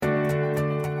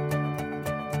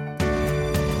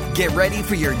Get ready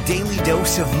for your daily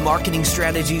dose of marketing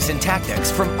strategies and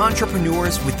tactics from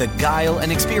entrepreneurs with the guile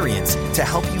and experience to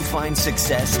help you find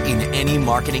success in any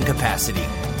marketing capacity.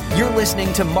 You're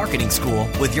listening to Marketing School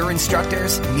with your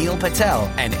instructors, Neil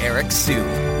Patel and Eric Siu.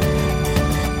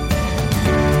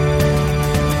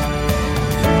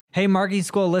 Hey, Marketing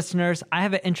School listeners, I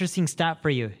have an interesting stat for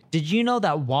you. Did you know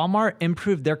that Walmart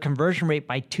improved their conversion rate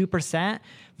by 2%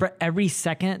 for every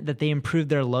second that they improved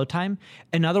their load time?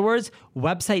 In other words,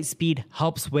 website speed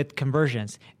helps with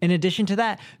conversions. In addition to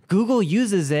that, Google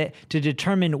uses it to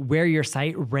determine where your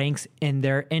site ranks in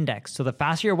their index. So the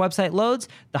faster your website loads,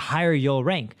 the higher you'll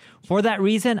rank. For that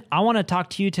reason, I want to talk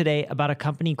to you today about a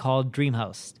company called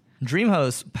DreamHost.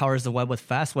 DreamHost powers the web with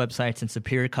fast websites and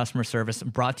superior customer service,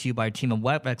 brought to you by a team of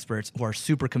web experts who are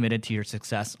super committed to your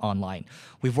success online.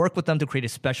 We've worked with them to create a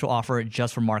special offer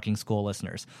just for Marketing School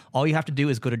listeners. All you have to do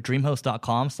is go to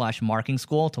dreamhost.com/marketing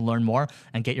school to learn more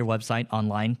and get your website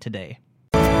online today.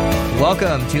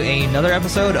 Welcome to another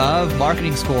episode of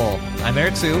Marketing School. I'm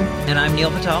Eric Siu. And I'm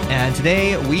Neil Patel. And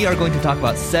today we are going to talk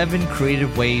about 7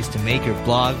 creative ways to make your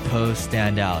blog post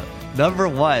stand out. Number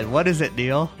 1, what is it,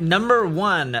 Neil? Number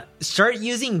 1, start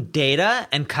using data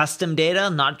and custom data,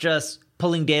 not just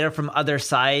pulling data from other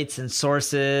sites and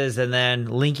sources and then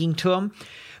linking to them.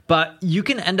 But you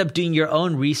can end up doing your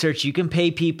own research. You can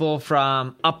pay people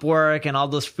from Upwork and all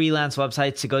those freelance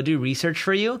websites to go do research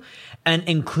for you, and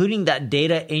including that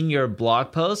data in your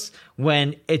blog posts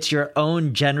when it's your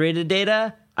own generated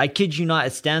data. I kid you not,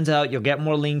 it stands out. You'll get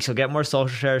more links. You'll get more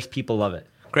social shares. People love it.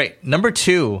 Great. Number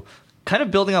 2, kind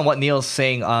of building on what Neil's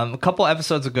saying, a couple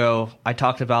episodes ago, I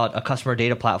talked about a customer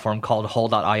data platform called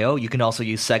Whole.io. You can also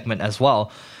use Segment as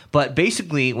well. But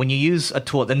basically, when you use a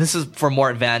tool, and this is for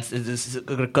more advanced, this is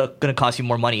going to cost you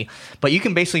more money, but you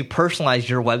can basically personalize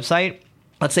your website.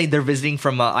 Let's say they're visiting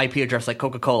from an IP address like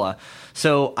Coca-Cola.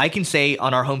 So I can say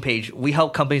on our homepage, we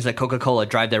help companies like Coca-Cola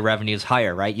drive their revenues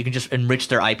higher, right? You can just enrich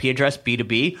their IP address,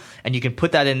 B2B, and you can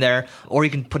put that in there, or you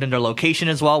can put in their location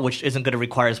as well, which isn't going to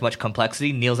require as much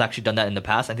complexity. Neil's actually done that in the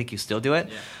past. I think you still do it.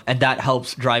 Yeah. And that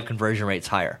helps drive conversion rates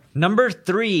higher. Number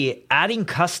 3, adding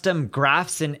custom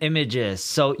graphs and images.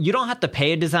 So you don't have to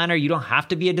pay a designer. You don't have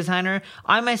to be a designer.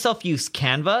 I myself use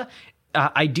Canva.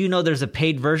 I do know there's a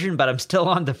paid version, but I'm still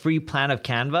on the free plan of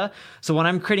Canva. So when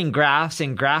I'm creating graphs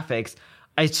and graphics,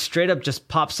 I straight up just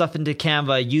pop stuff into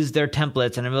Canva, use their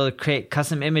templates, and I'm able to create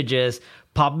custom images,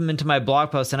 pop them into my blog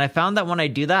post. And I found that when I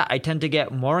do that, I tend to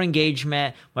get more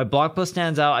engagement. My blog post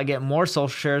stands out. I get more social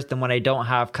shares than when I don't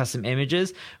have custom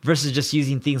images versus just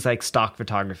using things like stock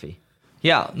photography.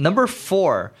 Yeah. Number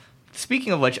 4.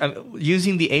 Speaking of which, I'm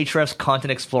using the Ahrefs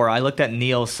Content Explorer. I looked at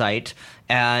Neil's site,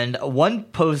 and 2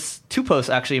 posts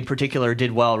actually in particular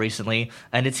did well recently,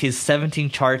 and it's his 17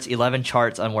 charts, 11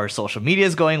 charts on where social media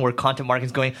is going, where content marketing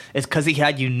is going. It's because he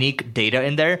had unique data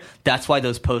in there. That's why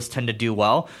those posts tend to do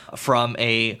well from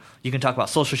you can talk about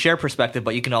social share perspective,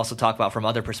 but you can also talk about from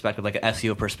other perspective, like an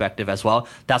SEO perspective as well.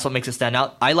 That's what makes it stand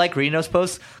out. I like reading those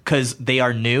posts because they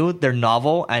are new, they're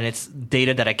novel, and it's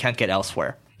data that I can't get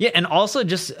elsewhere. Yeah, and also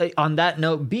just on that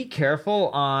note, be careful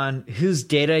on whose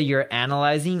data you're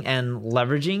analyzing and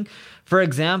leveraging. For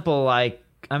example, like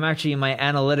I'm actually in my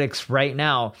analytics right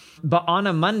now, but on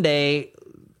a Monday,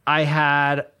 I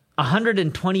had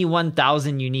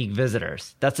 121,000 unique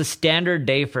visitors. That's a standard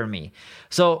day for me.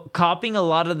 So copying a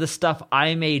lot of the stuff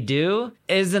I may do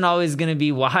isn't always going to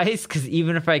be wise, because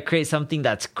even if I create something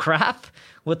that's crap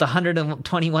with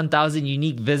 121,000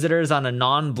 unique visitors on a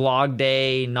non-blog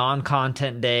day,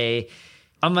 non-content day,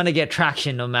 I'm going to get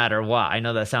traction no matter what. I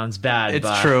know that sounds bad.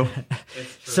 It's true.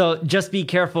 So just be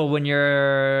careful when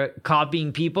you're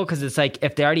copying people, because it's like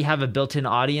if they already have a built-in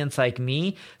audience like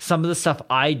me, some of the stuff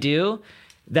I do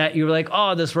that you're like,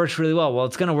 oh, this works really well.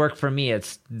 It's going to work for me.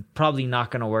 It's probably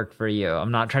not going to work for you.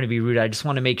 I'm not trying to be rude. I just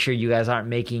want to make sure you guys aren't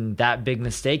making that big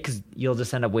mistake, because you'll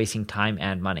just end up wasting time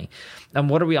and money. And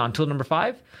what are we on? Tool number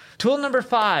 5? Tool number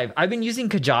 5. I've been using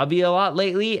Kajabi a lot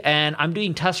lately, and I'm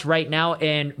doing tests right now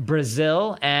in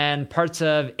Brazil and parts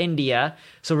of India.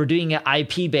 So we're doing it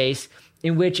IP-based,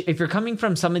 in which if you're coming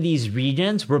from some of these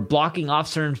regions, we're blocking off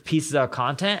certain pieces of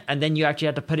content, and then you actually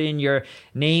have to put in your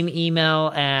name,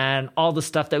 email, and all the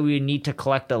stuff that we would need to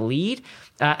collect a lead.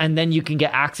 And then you can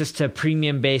get access to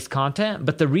premium-based content.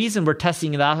 But the reason we're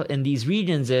testing it out in these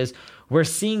regions is we're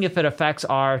seeing if it affects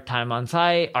our time on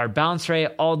site, our bounce rate,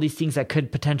 all these things that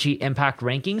could potentially impact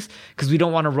rankings, because we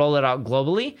don't want to roll it out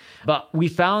globally. But we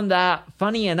found that,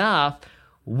 funny enough,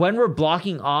 when we're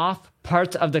blocking off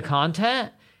parts of the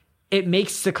content, it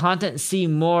makes the content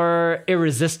seem more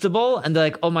irresistible, and they're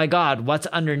like, oh my God, what's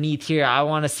underneath here? I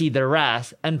want to see the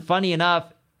rest. And funny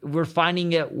enough, we're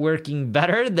finding it working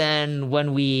better than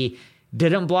when we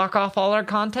didn't block off all our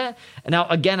content. And now,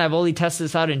 again, I've only tested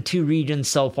this out in 2 regions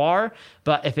so far,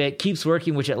 but if it keeps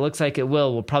working, which it looks like it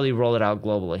will, we'll probably roll it out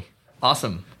globally.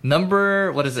 Awesome.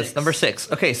 Number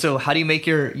 6. Okay, so how do you make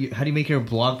your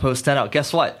blog post stand out?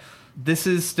 Guess what? This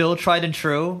is still tried and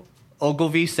true.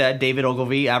 Ogilvy said, David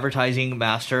Ogilvy, advertising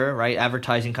master, right?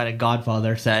 Advertising kind of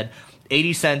godfather, said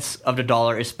 80 cents of the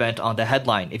dollar is spent on the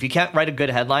headline. If you can't write a good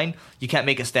headline, you can't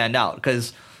make it stand out.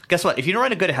 Because guess what? If you don't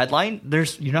write a good headline,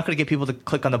 you're not going to get people to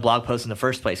click on the blog post in the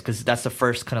first place, because that's the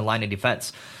first kind of line of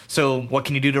defense. So what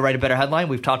can you do to write a better headline?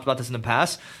 We've talked about this in the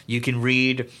past. You can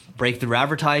read Breakthrough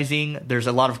Advertising. There's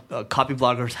a lot of copy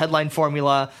bloggers headline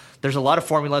formula. There's a lot of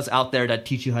formulas out there that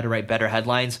teach you how to write better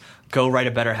headlines. Go write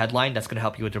a better headline. That's going to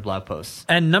help you with your blog posts.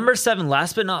 And number 7,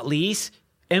 last but not least,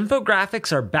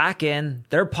 infographics are back in.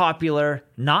 They're popular.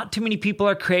 Not too many people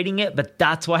are creating it, but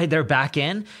that's why they're back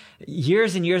in.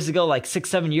 Years and years ago, like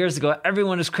 6-7 years ago,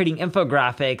 everyone was creating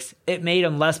infographics. It made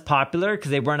them less popular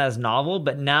because they weren't as novel,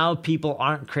 but now people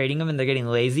aren't creating them and they're getting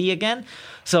lazy again.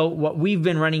 So what we've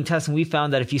been running tests, and we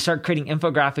found that if you start creating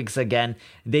infographics again,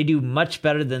 they do much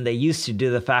better than they used to, due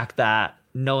to the fact that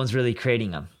no one's really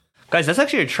creating them. Guys, that's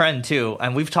actually a trend too.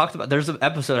 And we've talked about, there's an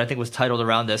episode I think was titled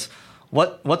around this.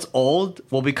 What's old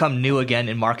will become new again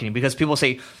in marketing, because people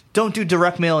say, don't do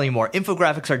direct mail anymore.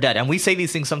 Infographics are dead. And we say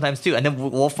these things sometimes too. And then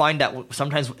we'll find that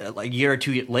sometimes like a year or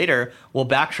 2 later, we'll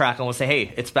backtrack and we'll say,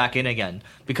 hey, it's back in again,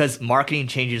 because marketing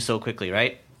changes so quickly,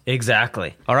 right?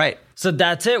 Exactly. All right. So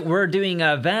that's it. We're doing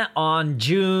an event on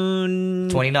June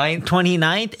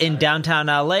 29th in downtown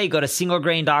LA. Go to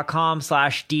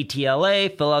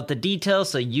singlegrain.com/DTLA, fill out the details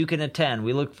so you can attend.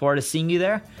 We look forward to seeing you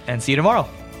there. And see you tomorrow.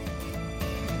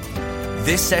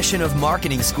 This session of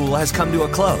Marketing School has come to a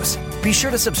close. Be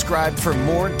sure to subscribe for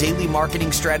more daily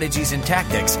marketing strategies and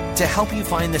tactics to help you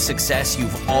find the success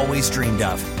you've always dreamed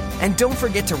of. And don't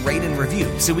forget to rate and review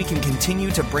so we can continue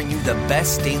to bring you the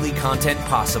best daily content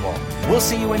possible. We'll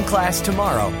see you in class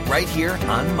tomorrow, right here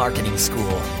on Marketing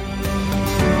School.